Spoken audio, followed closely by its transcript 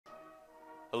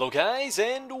Hello guys,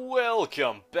 and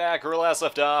welcome back. Where we last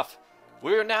left off,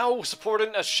 we're now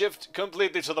supporting a shift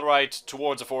completely to the right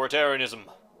towards authoritarianism.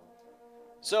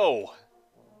 So,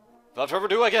 without further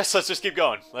ado, I guess let's just keep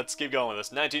going. Let's keep going with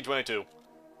this. 1922.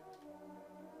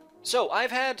 So,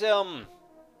 I've had time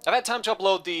to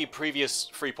upload the previous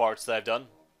free parts that I've done.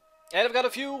 And I've got a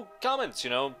few comments,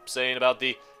 saying about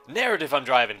the narrative I'm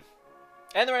driving.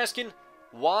 And they're asking,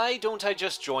 why don't I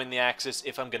just join the Axis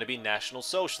if I'm going to be National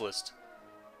Socialist?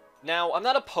 Now, I'm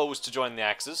not opposed to joining the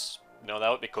Axis.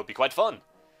 It could be quite fun.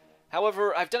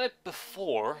 However, I've done it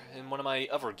before in one of my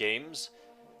other games.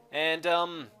 And,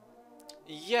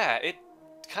 yeah, it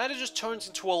kind of just turns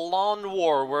into a lawn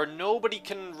war where nobody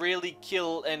can really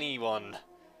kill anyone.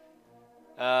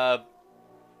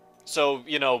 So,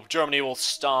 Germany will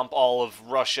stomp all of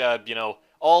Russia,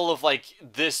 all of,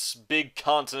 this big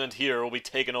continent here will be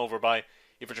taken over by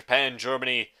either Japan,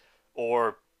 Germany,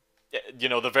 or,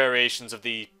 the variations of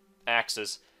the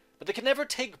Axis. But they can never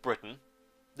take Britain.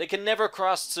 They can never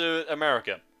cross to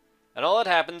America. And all that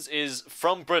happens is,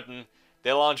 from Britain,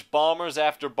 they launch bombers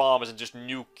after bombers and just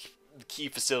nuke key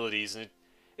facilities. And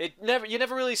you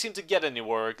never really seem to get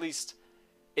anywhere, at least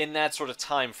in that sort of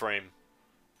time frame.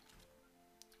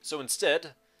 So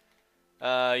instead,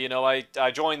 I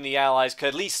joined the Allies, because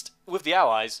at least with the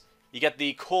Allies, you get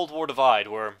the Cold War divide,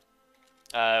 where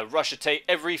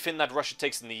everything that Russia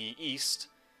takes in the East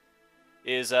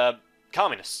is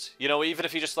communist. Even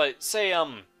if you just say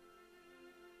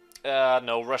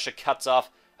Russia cuts off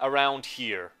around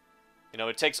here.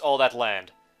 It takes all that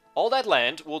land. All that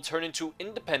land will turn into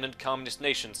independent communist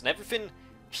nations, and everything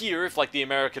here, if the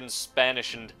Americans,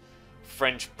 Spanish, and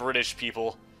French, British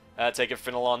people take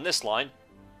everything along this line,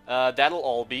 that'll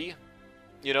all be,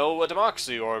 a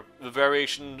democracy, or a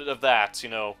variation of that,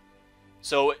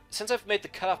 So, since I've made the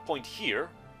cutoff point here,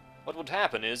 what would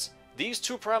happen is, these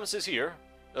two provinces here,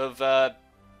 of the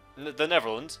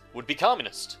Netherlands, would be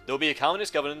communist. There would be a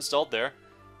communist government installed there,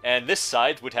 and this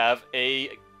side would have a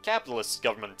capitalist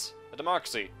government, a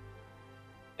democracy.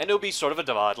 And it would be sort of a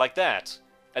divide like that.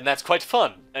 And that's quite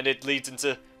fun, and it leads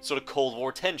into sort of Cold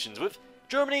War tensions. With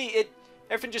Germany,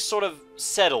 everything just sort of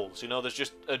settles, there's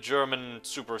just a German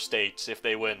super-state if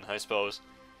they win, I suppose.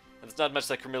 And there's not much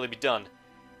that can really be done.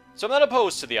 So I'm not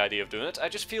opposed to the idea of doing it, I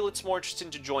just feel it's more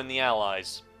interesting to join the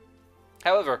Allies.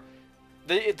 However,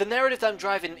 the narrative that I'm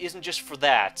driving isn't just for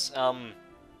that. I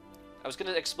was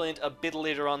going to explain it a bit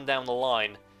later on down the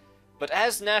line. But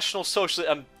as National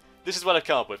Socialism... this is what I've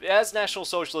come up with. As National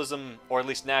Socialism, or at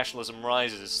least nationalism,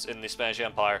 rises in the Spanish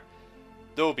Empire,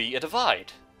 there will be a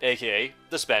divide. A.k.a.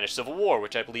 the Spanish Civil War,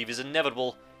 which I believe is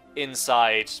inevitable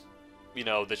inside,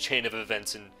 the chain of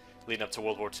events leading up to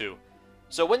World War II.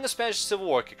 So when the Spanish Civil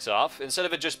War kicks off, instead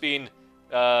of it just being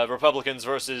Republicans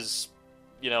versus,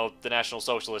 the National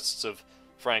Socialists of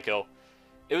Franco,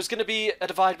 it was going to be a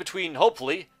divide between,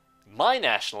 hopefully, my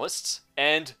nationalists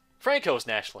and Franco's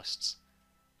nationalists.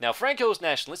 Now, Franco's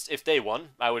nationalists, if they won,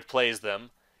 I would play as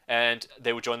them, and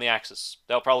they would join the Axis.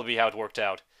 That would probably be how it worked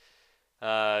out.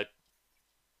 Ireland!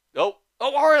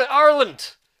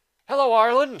 Hello,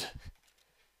 Ireland!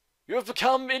 You have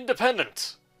become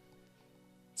independent.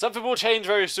 Something will change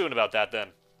very soon about that, then.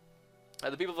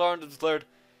 The people of Ireland have declared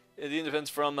the independence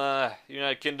from the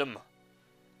United Kingdom.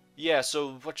 Yeah,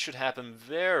 so what should happen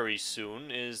very soon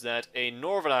is that a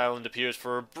Northern Ireland appears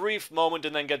for a brief moment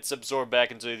and then gets absorbed back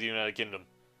into the United Kingdom.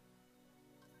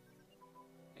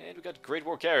 And we got Great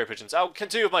War carrier pigeons. I'll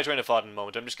continue with my train of thought in a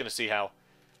moment. I'm just going to see how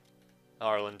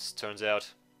Ireland turns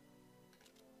out.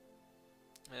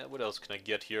 What else can I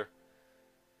get here?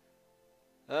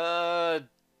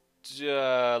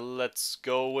 Let's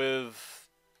go with...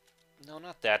 No,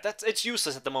 not that. It's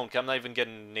useless at the moment, 'cause I'm not even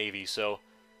getting Navy, so...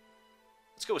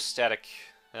 Let's go with static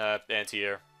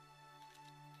anti-air.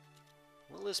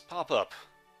 Will this pop up?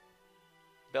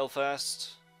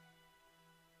 Belfast.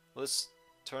 Will this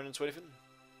turn into anything?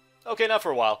 Okay, not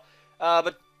for a while.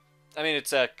 But, I mean,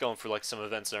 it's going through, some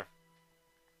events there.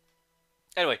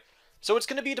 Anyway, so it's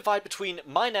going to be a divide between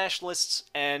my nationalists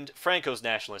and Franco's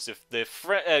nationalists. If the,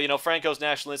 Franco's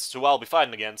nationalists, who I'll be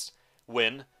fighting against,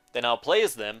 win, then I'll play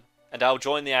as them, and I'll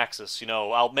join the Axis.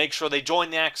 I'll make sure they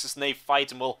join the Axis and they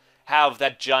fight, and we'll have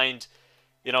that giant,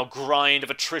 grind of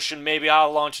attrition. Maybe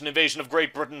I'll launch an invasion of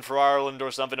Great Britain for Ireland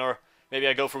or something, or maybe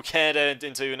I go through Canada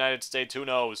into the United States, who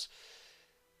knows.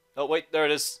 Oh, wait, there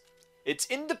it is. It's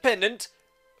independent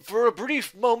for a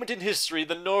brief moment in history,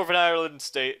 the Northern Irish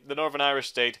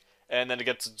state, and then it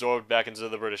gets absorbed back into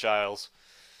the British Isles.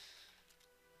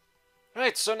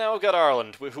 Right, so now we've got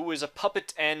Ireland, who is a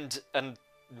puppet and a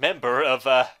member of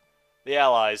the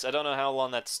Allies. I don't know how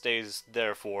long that stays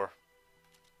there for.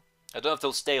 I don't know if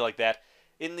they'll stay like that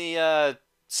in the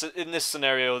in this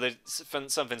scenario,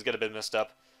 something's get a bit messed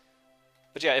up.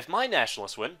 But yeah, if my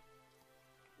nationalists win,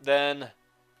 then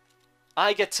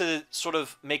I get to sort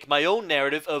of make my own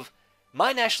narrative of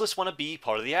my nationalists want to be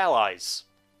part of the Allies,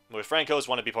 where Franco's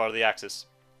want to be part of the Axis.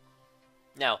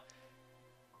 Now,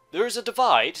 there is a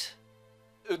divide.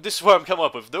 This is what I'm coming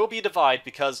up with. There will be a divide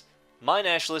because my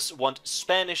nationalists want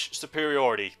Spanish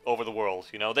superiority over the world.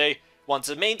 You know, they want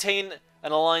to maintain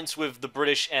an alliance with the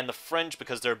British and the French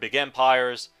because they're big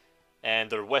empires and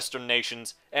they're Western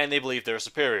nations, and they believe they're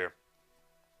superior.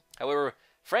 However,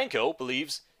 Franco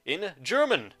believes in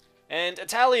German and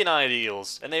Italian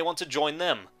ideals, and they want to join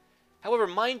them. However,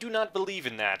 mine do not believe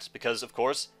in that, because, of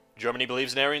course, Germany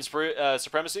believes in Aryan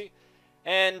supremacy,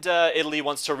 and Italy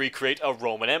wants to recreate a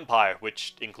Roman Empire,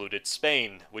 which included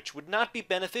Spain, which would not be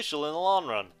beneficial in the long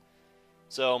run.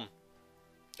 So,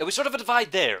 it was sort of a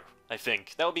divide there, I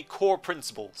think. That would be core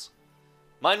principles.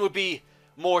 Mine would be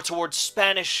more towards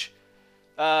Spanish,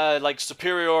 like,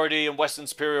 superiority and Western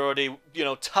superiority, you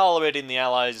know, tolerating the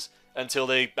Allies until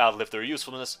they outlive their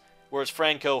usefulness. Whereas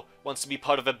Franco wants to be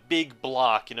part of a big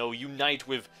bloc, you know, unite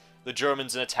with the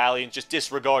Germans and Italians, just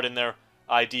disregarding their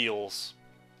ideals.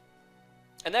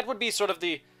 And that would be sort of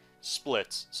the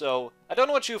split. So, I don't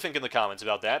know what you think in the comments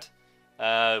about that.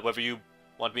 Whether you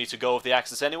want me to go with the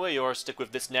Axis anyway, or stick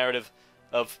with this narrative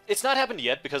of... It's not happened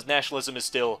yet, because nationalism is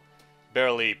still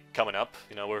barely coming up.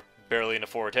 You know, we're barely in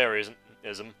authoritarianism.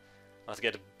 I'll have to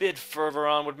get a bit further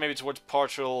onward, maybe towards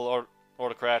partial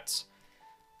autocrats.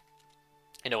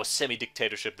 You know, a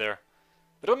semi-dictatorship there.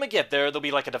 But when we get there, there'll be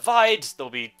like a divide,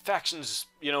 there'll be factions,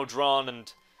 you know, drawn,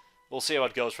 and we'll see how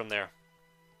it goes from there.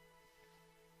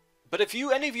 But if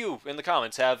any of you in the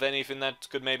comments have anything that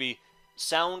could maybe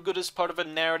sound good as part of a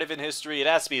narrative in history, it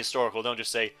has to be historical, don't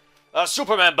just say,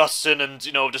 Superman busts in and,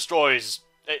 you know, destroys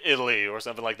Italy, or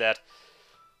something like that.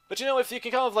 But, you know, if you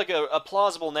can come up with, like, a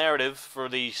plausible narrative for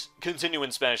the continuing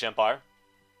Spanish Empire,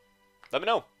 let me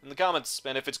know in the comments,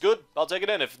 and if it's good, I'll take it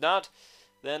in. If not,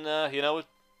 then, you know,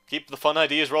 keep the fun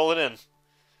ideas rolling in.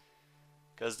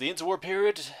 Because the interwar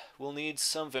period will need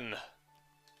something.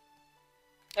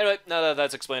 Anyway, now that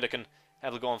that's explained, I can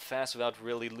have it going fast without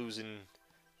really losing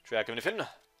track of anything.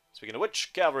 Speaking of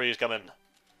which, cavalry is coming.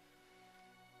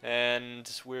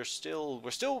 And we're still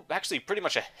actually pretty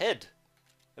much ahead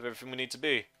of everything we need to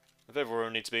be. Of everywhere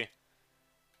we need to be.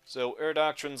 So, air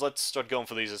doctrines, let's start going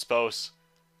for these, I suppose.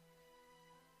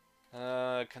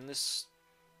 Can this...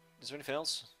 Is there anything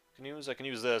else I can use? I can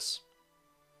use this.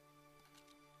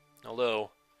 Although,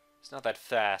 it's not that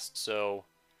fast, so...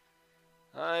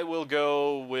 I will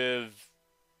go with...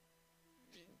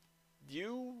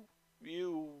 You.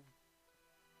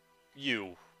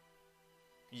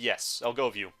 Yes, I'll go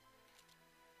with you.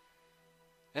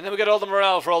 And then we got all the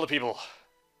morale for all the people.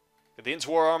 Got the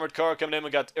interwar armored car coming in, we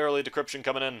got early decryption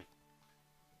coming in.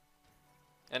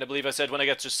 And I believe I said when I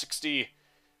get to 60...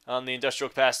 on the industrial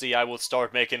capacity, I will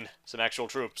start making some actual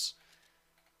troops.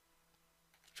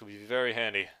 Which will be very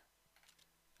handy.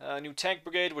 New tank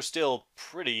brigade, we're still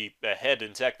pretty ahead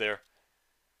in tech there.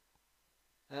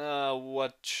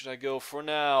 What should I go for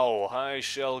now? I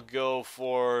shall go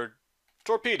for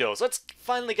torpedoes. Let's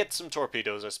finally get some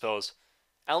torpedoes, I suppose.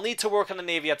 I'll need to work on the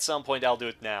Navy at some point, I'll do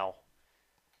it now.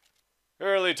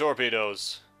 Early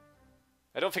torpedoes.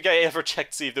 I don't think I ever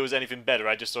checked to see if there was anything better,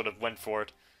 I just sort of went for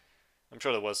it. I'm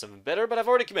sure there was something better, but I've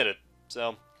already committed,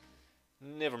 so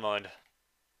never mind.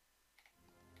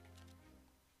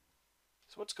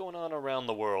 So what's going on around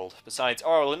the world besides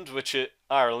Ireland, which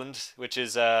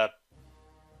is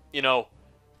you know,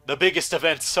 the biggest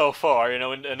event so far, you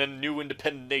know, and a new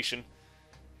independent nation.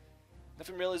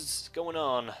 Nothing really is going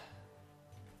on.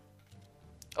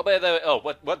 Oh, by the way, oh,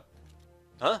 what?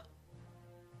 Huh?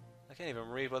 I can't even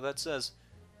read what that says.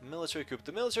 Military coup.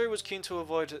 The military was keen to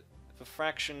avoid the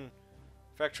fracture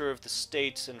of the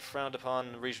state and frowned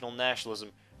upon regional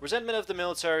nationalism. Resentment of the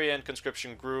military and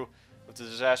conscription grew with the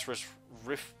disastrous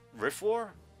Rif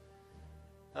War.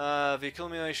 The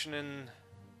accumulation in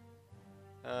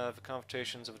the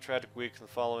confrontations of a tragic week and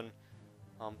the following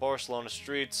on Barcelona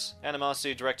streets.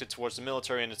 Animosity directed towards the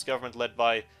military and its government led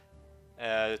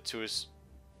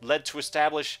to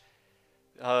establish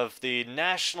of the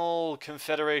National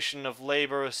Confederation of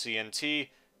Labor, CNT,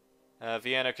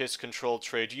 the anarchist-controlled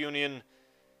trade union.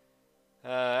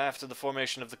 After the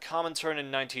formation of the Comintern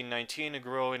in 1919, a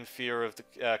growing fear of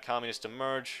the communism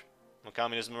emerged,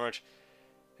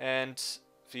 and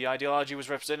the ideology was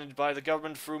represented by the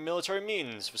government through military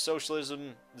means. The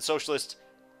socialist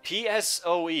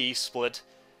PSOE split,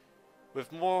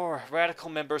 with more radical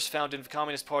members found in the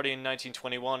Communist Party in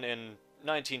 1921 and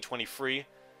 1923.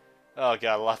 Oh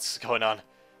god, lots going on.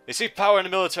 They seek power in a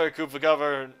military coup for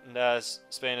govern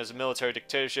Spain as a military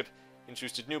dictatorship,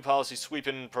 introduced new policies,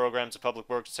 sweeping programs of public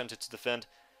works attempted to defend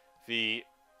the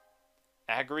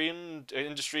agrarian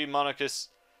industry monarchist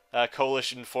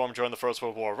coalition formed during the First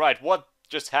World War. Right, what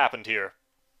just happened here?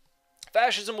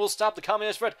 Fascism will stop the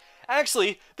communist threat.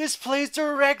 Actually, this plays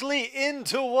directly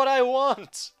into what I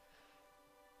want.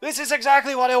 This is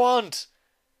exactly what I want.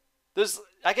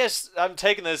 I guess I'm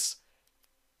taking this.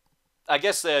 I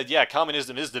guess, yeah,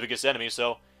 communism is the biggest enemy,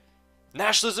 so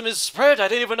nationalism is spread. I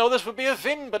didn't even know this would be a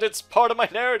thing, but it's part of my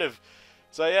narrative.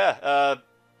 So yeah,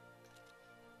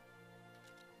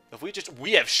 if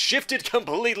we have shifted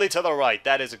completely to the right.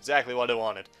 That is exactly what I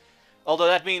wanted. Although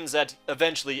that means that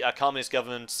eventually a communist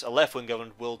government, a left-wing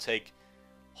government, will take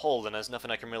hold, and there's nothing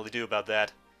I can really do about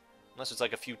that. Unless it's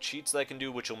like a few cheats that I can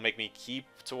do, which will make me keep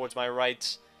towards my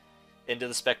right into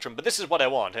the spectrum. But this is what I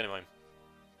want, anyway.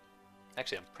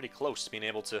 Actually, I'm pretty close to being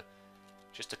able to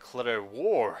just declare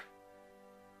war.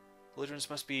 Belligerence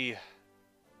must be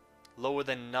lower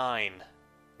than 9.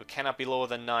 It cannot be lower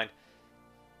than 9.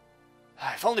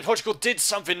 If only Portugal did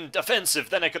something offensive,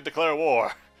 then I could declare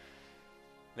war.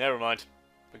 Never mind.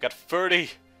 We got 30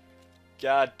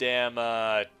 goddamn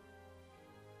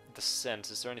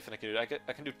dissent. Is there anything I can do?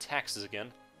 I can do taxes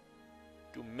again.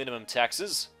 Do minimum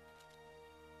taxes.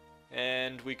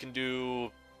 And we can do...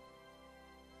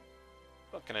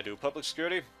 What can I do? Public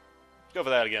security? Go for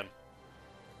that again.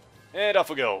 And off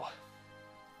we go.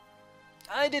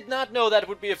 I did not know that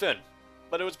would be a fin.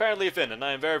 But it was apparently a fin, and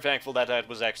I am very thankful that that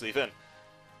was actually a fin.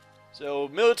 So,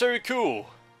 military coup.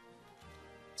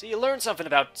 See, you learn something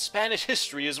about Spanish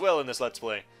history as well in this Let's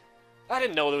Play. I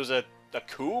didn't know there was a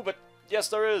coup, but yes,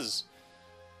 there is.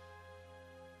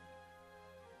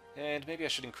 And maybe I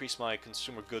should increase my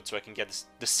consumer goods so I can get this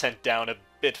descent down a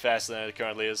bit faster than it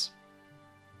currently is.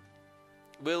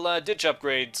 We'll ditch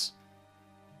upgrades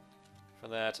for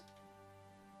that.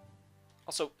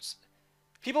 Also,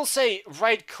 people say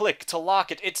right-click to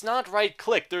lock it. It's not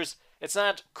right-click. It's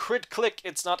not crit-click.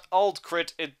 It's not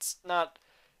alt-crit. It's not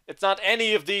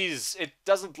any of these. It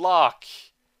doesn't lock.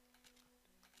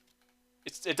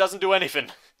 It doesn't do anything.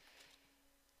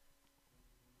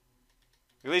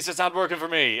 At least it's not working for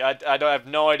me. I have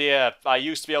no idea. I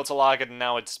used to be able to lock it, and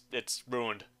now it's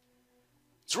ruined.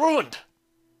 It's ruined!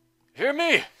 Hear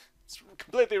me? It's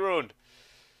completely ruined.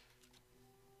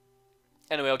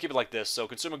 Anyway, I'll keep it like this. So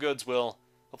consumer goods will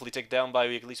hopefully take down by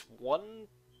at least 1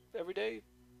 every day.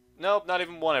 Nope, not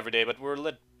even 1 every day, but we're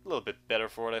a little bit better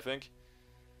for it, I think.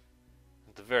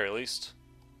 At the very least.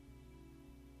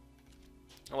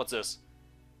 And what's this?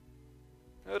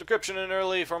 Decryption in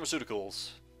early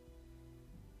pharmaceuticals.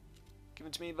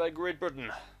 Given to me by Great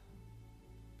Britain.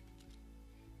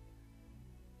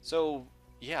 So,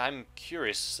 yeah, I'm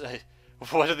curious.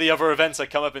 What are the other events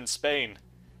that come up in Spain?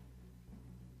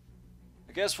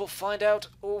 I guess we'll find out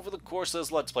over the course of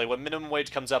this Let's Play. When minimum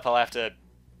wage comes up, I'll have to,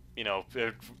 you know,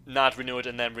 not renew it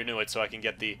and then renew it so I can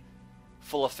get the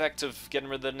full effect of getting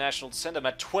rid of the national dissent. I'm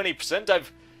at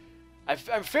 20%.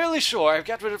 I'm fairly sure I've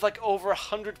got rid of like over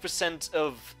 100%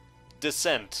 of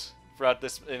dissent throughout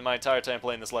this in my entire time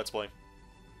playing this Let's Play.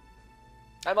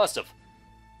 I must have.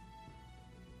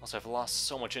 Also, I've lost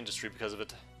so much industry because of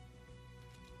it.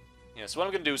 Yeah, so what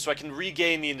I'm going to do, so I can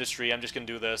regain the industry, I'm just going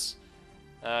to do this.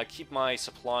 Keep my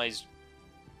supplies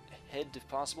ahead, if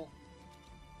possible.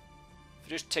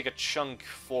 If you just take a chunk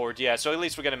forward, yeah, so at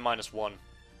least we're getting -1.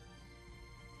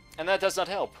 And that does not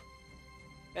help.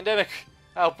 Endemic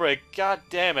outbreak, god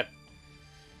damn it.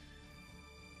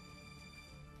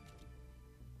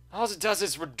 All it does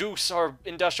is reduce our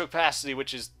industrial capacity,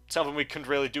 which is something we couldn't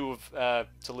really do to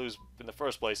lose in the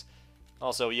first place.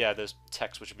 Also, yeah, there's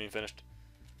techs which have been finished.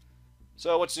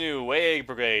 So, what's new? Egg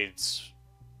brigades.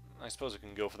 I suppose I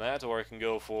can go for that, or I can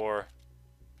go for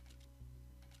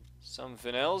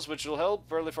something else, which will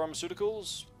help. Early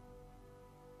pharmaceuticals.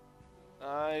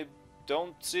 I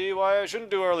don't see why I shouldn't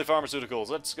do early pharmaceuticals.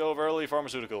 Let's go for early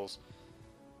pharmaceuticals.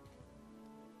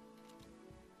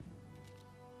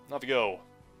 Off you go.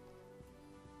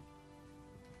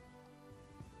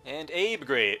 And a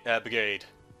brigade.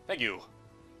 Thank you.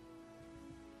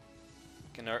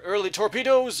 And our early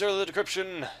torpedoes, early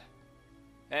decryption,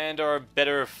 and our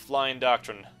better flying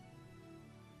doctrine.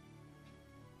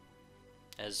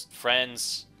 As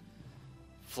France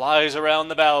flies around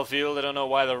the battlefield, I don't know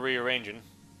why they're rearranging.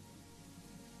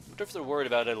 I wonder if they're worried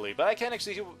about Italy, but I can't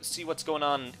actually see what's going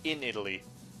on in Italy.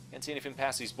 Can't see anything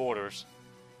past these borders.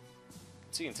 I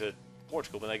can see into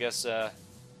Portugal, but I guess I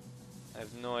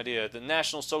have no idea. The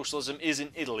National Socialism is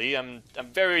in Italy. I'm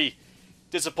very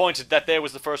disappointed that they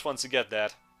was the first ones to get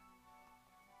that.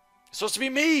 It's supposed to be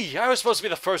me! I was supposed to be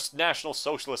the first National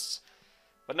Socialist.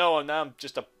 But no, now I'm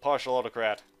just a partial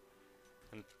autocrat.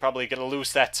 And probably gonna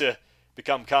lose that to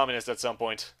become communist at some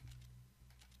point.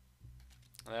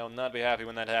 I will not be happy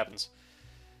when that happens.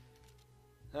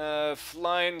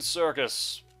 Flying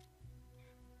circus.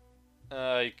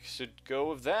 I should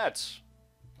go with that.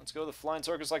 Let's go with the flying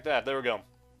circus like that. There we go.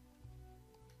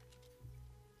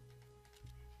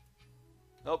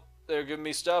 Nope, they're giving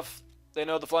me stuff. They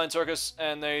know the flying circus,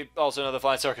 and they also know the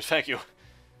flying circus. Thank you.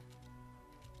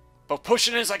 But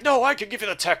pushing is like, no, I can give you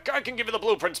the tech. I can give you the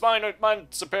blueprints. Mine's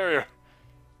superior.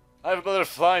 I have a better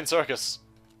flying circus.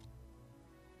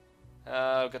 We've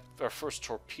got our first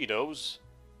torpedoes.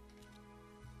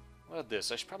 What about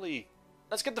this? I should probably...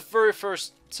 Let's get the very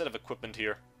first set of equipment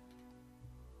here.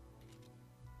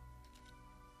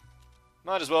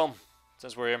 Might as well,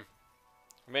 since we're here.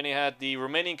 Romania had the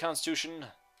Romanian constitution.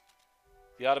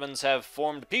 The Ottomans have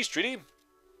formed a peace treaty.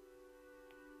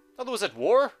 Oh, there was at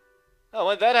war? Oh,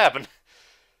 when did that happen?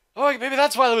 Oh, maybe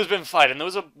that's why there was been fighting. There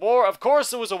was a war. Of course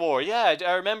there was a war. Yeah,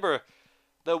 I remember.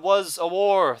 There was a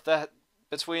war that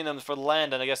between them for the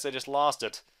land, and I guess they just lost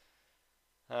it.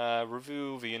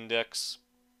 Review the index.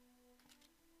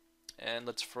 And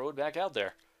let's throw it back out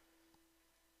there.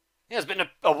 Yeah, there's been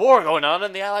a war going on,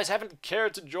 and the Allies haven't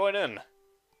cared to join in.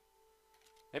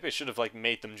 Maybe I should have, like,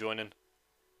 made them join in.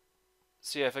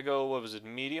 See, if I go, what was it,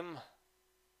 medium?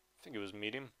 I think it was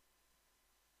medium.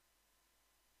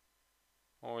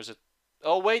 Or is it...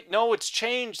 Oh, wait, no, it's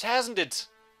changed, hasn't it?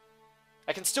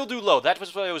 I can still do low. That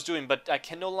was what I was doing, but I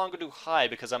can no longer do high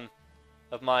because I'm...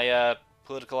 of my,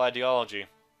 political ideology.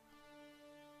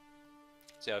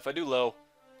 So, yeah, if I do low,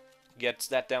 get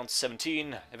that down to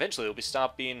 17, eventually it'll be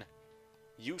stopped being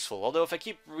useful. Although, if I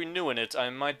keep renewing it, I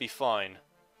might be fine.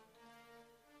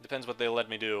 Depends what they'll let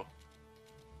me do.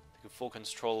 Take full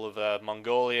control of,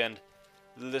 Mongolia and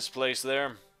this place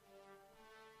there.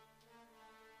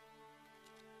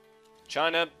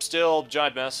 China, still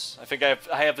giant mess. I think I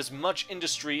have as much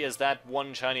industry as that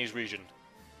one Chinese region.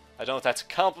 I don't know if that's a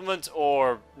compliment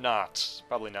or not.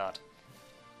 Probably not.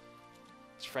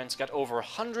 France got over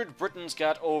 100. Britain's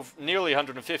got over nearly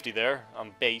 150 there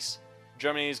on base.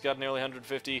 Germany's got nearly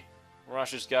 150.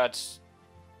 Russia's got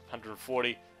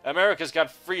 140. America's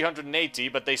got 380,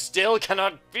 but they still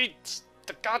cannot beat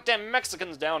the goddamn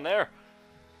Mexicans down there.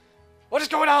 What is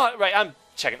going on? Right, I'm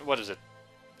checking. What is it?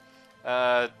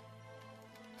 I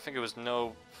think it was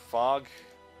no fog.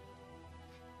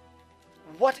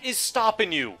 What is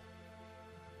stopping you?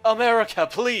 America,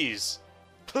 please.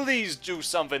 Please do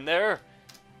something there.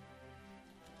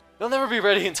 They'll never be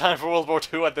ready in time for World War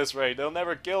II at this rate. They'll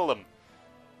never kill them.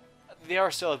 They are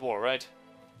still at war, right?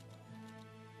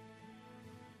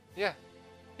 Yeah.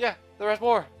 Yeah, they're at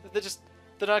war.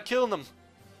 They're not killing them.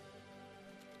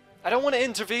 I don't want to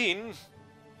intervene,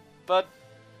 but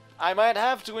I might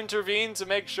have to intervene to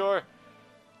make sure,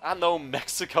 I don't know,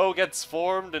 Mexico gets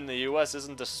formed and the US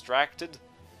isn't distracted.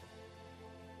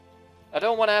 I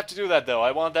don't want to have to do that, though.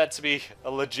 I want that to be a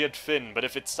legit thing, but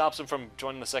if it stops them from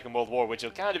joining the Second World War, which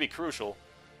will kind of be crucial,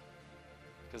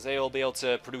 because they'll be able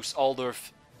to produce all their,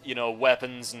 you know,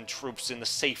 weapons and troops in the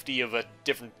safety of a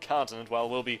different continent, while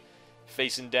we'll be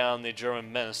facing down the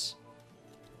German menace.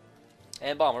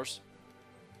 And bombers.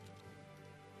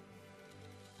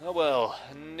 Oh well,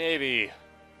 Navy.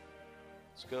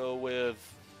 Let's go with...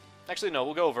 Actually, no,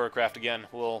 we'll go over aircraft again.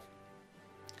 We'll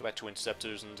go back to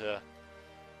interceptors and,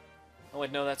 Oh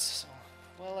wait, no, that's...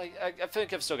 Well, I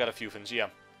think I've still got a few things, yeah.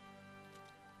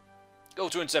 Go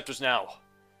to interceptors now.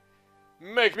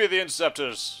 Make me the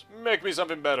interceptors. Make me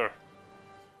something better.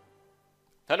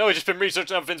 I know I've just been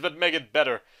researching other things, but make it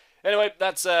better. Anyway,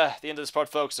 that's the end of this part,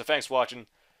 folks, so thanks for watching.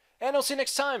 And I'll see you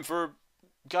next time for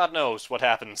God knows what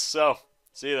happens. So,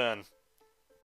 see you then.